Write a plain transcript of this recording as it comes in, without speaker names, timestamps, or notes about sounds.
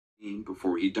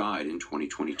before he died in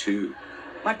 2022.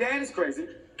 My dad is crazy.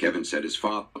 Kevin said his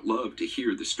father loved to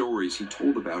hear the stories he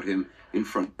told about him in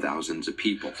front of thousands of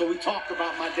people. So we talk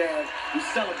about my dad, we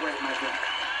celebrate my dad.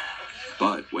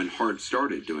 But when Hart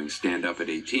started doing stand-up at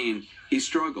 18, he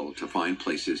struggled to find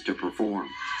places to perform.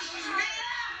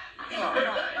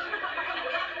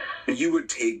 You would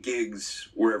take gigs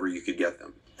wherever you could get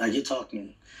them. Like you're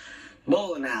talking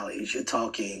bowling alleys, you're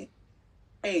talking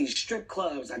strip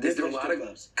clubs. Is there a lot of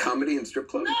comedy in strip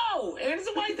clubs? No, and it's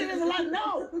a white thing. There's a lot.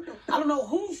 No, I don't know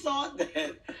who thought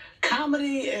that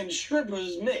comedy and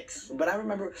strippers mix. But I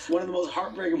remember one of the most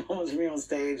heartbreaking moments for me on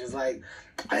stage is like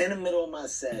in the middle of my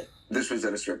set. This was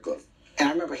at a strip club. And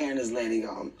I remember hearing this lady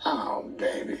going, "Oh,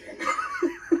 baby."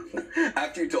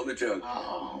 After you told the joke.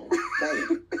 Oh,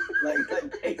 baby.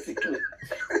 like basically.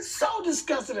 So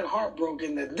disgusted and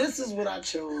heartbroken that this is what I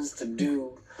chose to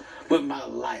do with my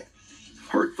life.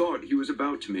 Hart thought he was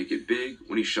about to make it big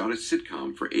when he shot a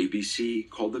sitcom for ABC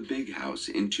called The Big House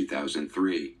in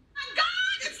 2003. My God,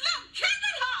 it's little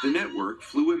Kevin Hart! The network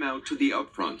flew him out to the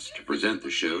upfronts to present the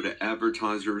show to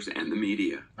advertisers and the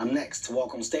media. I'm next to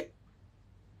walk on stage.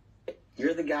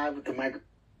 You're the guy with the mic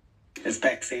that's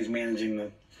backstage managing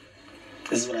the...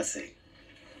 This is what I see.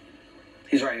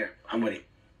 He's right here. I'm with him.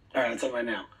 All right, I'll tell you right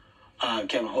now.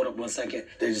 Kevin, hold up 1 second.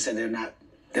 They just said they're not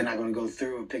going to go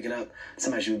through and pick it up.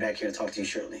 Somebody should be back here to talk to you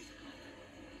shortly.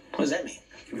 What does that mean?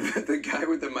 The guy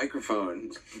with the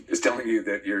microphone is telling you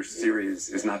that your series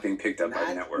is not being picked up by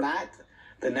the network. Not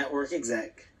the network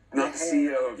exec. Not the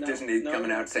CEO of Disney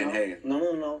coming out saying, hey.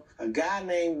 No. A guy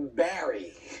named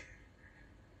Barry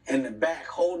in the back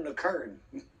holding the curtain.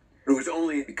 It was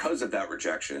only because of that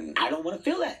rejection. I don't want to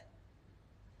feel that.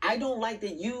 I don't like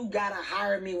that you got to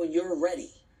hire me when you're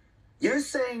ready. You're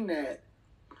saying that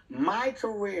my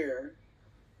career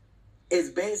is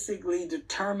basically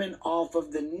determined off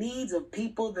of the needs of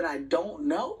people that I don't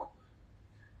know?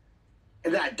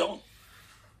 And that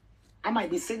I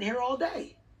might be sitting here all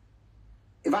day.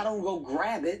 If I don't go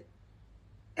grab it,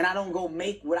 and I don't go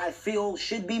make what I feel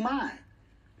should be mine.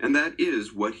 And that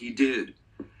is what he did.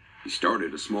 He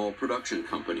started a small production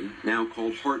company, now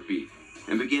called Heartbeat,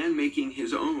 and began making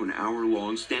his own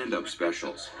hour-long stand-up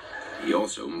specials. He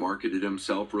also marketed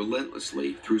himself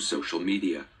relentlessly through social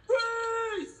media.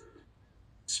 Please!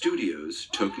 Studios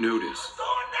took notice.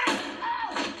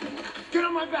 Get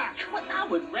on my back! What? I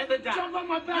would rather die. Jump on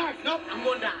my back! Nope, I'm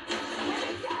going down.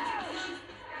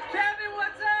 Kevin,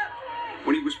 what's up?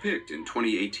 When he was picked in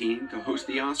 2018 to host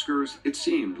the Oscars, it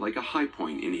seemed like a high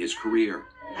point in his career.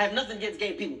 I have nothing against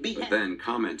gay people. Be But happy. then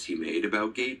comments he made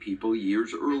about gay people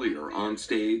years earlier on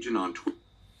stage and on Twitter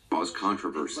caused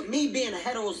controversy. But me being a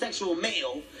heterosexual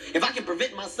male, if I can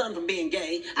prevent my son from being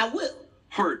gay, I will.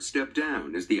 Hart stepped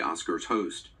down as the Oscars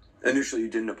host. Initially, you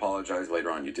didn't apologize.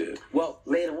 Later on, you did. Well,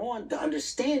 later on, the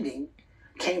understanding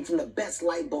came from the best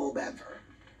light bulb ever.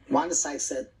 Wanda Sykes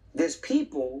said, there's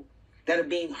people that are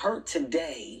being hurt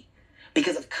today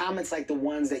because of comments like the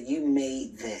ones that you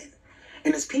made then.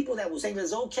 And there's people that will say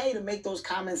it's okay to make those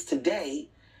comments today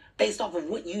based off of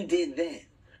what you did then.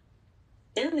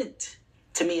 Isn't it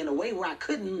to me in a way where I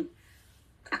couldn't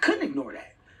ignore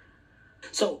that.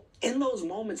 So in those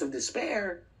moments of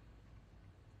despair,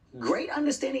 great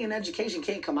understanding and education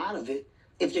can't come out of it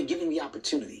if you're given the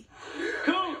opportunity.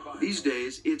 These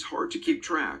days, it's hard to keep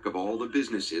track of all the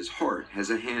businesses Hart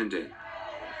has a hand in.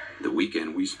 The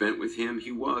weekend we spent with him,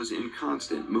 he was in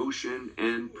constant motion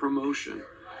and promotion,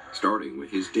 starting with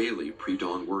his daily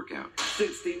pre-dawn workout.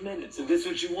 60 minutes. Is this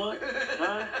what you want?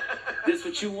 Huh? This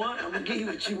what you want? I'm going to give you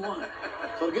what you want.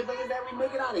 So the good thing is that we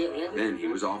make it out of here, Andy. Then he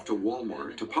was off to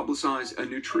Walmart to publicize a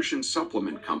nutrition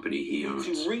supplement company he owns.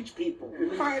 To reach people.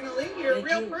 Finally, you're a Thank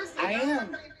real you. person. I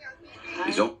am.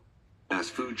 He's a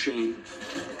fast food chain,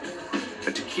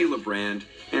 a tequila brand,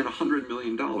 and a $100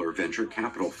 million venture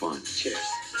capital fund. Cheers.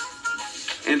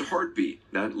 And Heartbeat,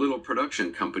 that little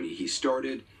production company he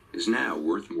started, is now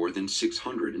worth more than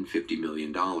 $650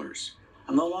 million.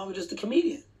 I'm no longer just a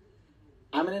comedian.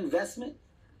 I'm an investment.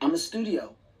 I'm a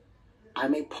studio.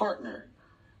 I'm a partner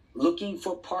looking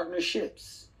for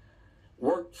partnerships.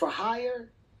 Work for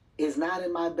hire is not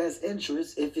in my best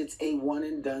interest if it's a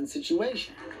one-and-done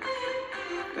situation.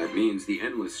 That means the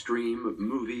endless stream of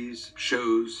movies,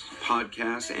 shows,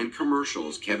 podcasts, and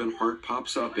commercials Kevin Hart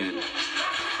pops up in.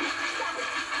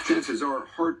 Chances are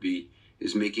Heartbeat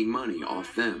is making money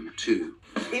off them, too.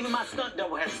 Even my stunt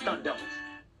double has a stunt double.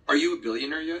 Are you a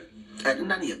billionaire yet?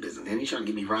 None of your business, man. You trying to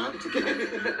get me robbed? You trying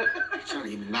to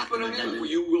get me knocked? But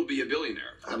you will be a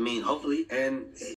billionaire. I mean, hopefully. And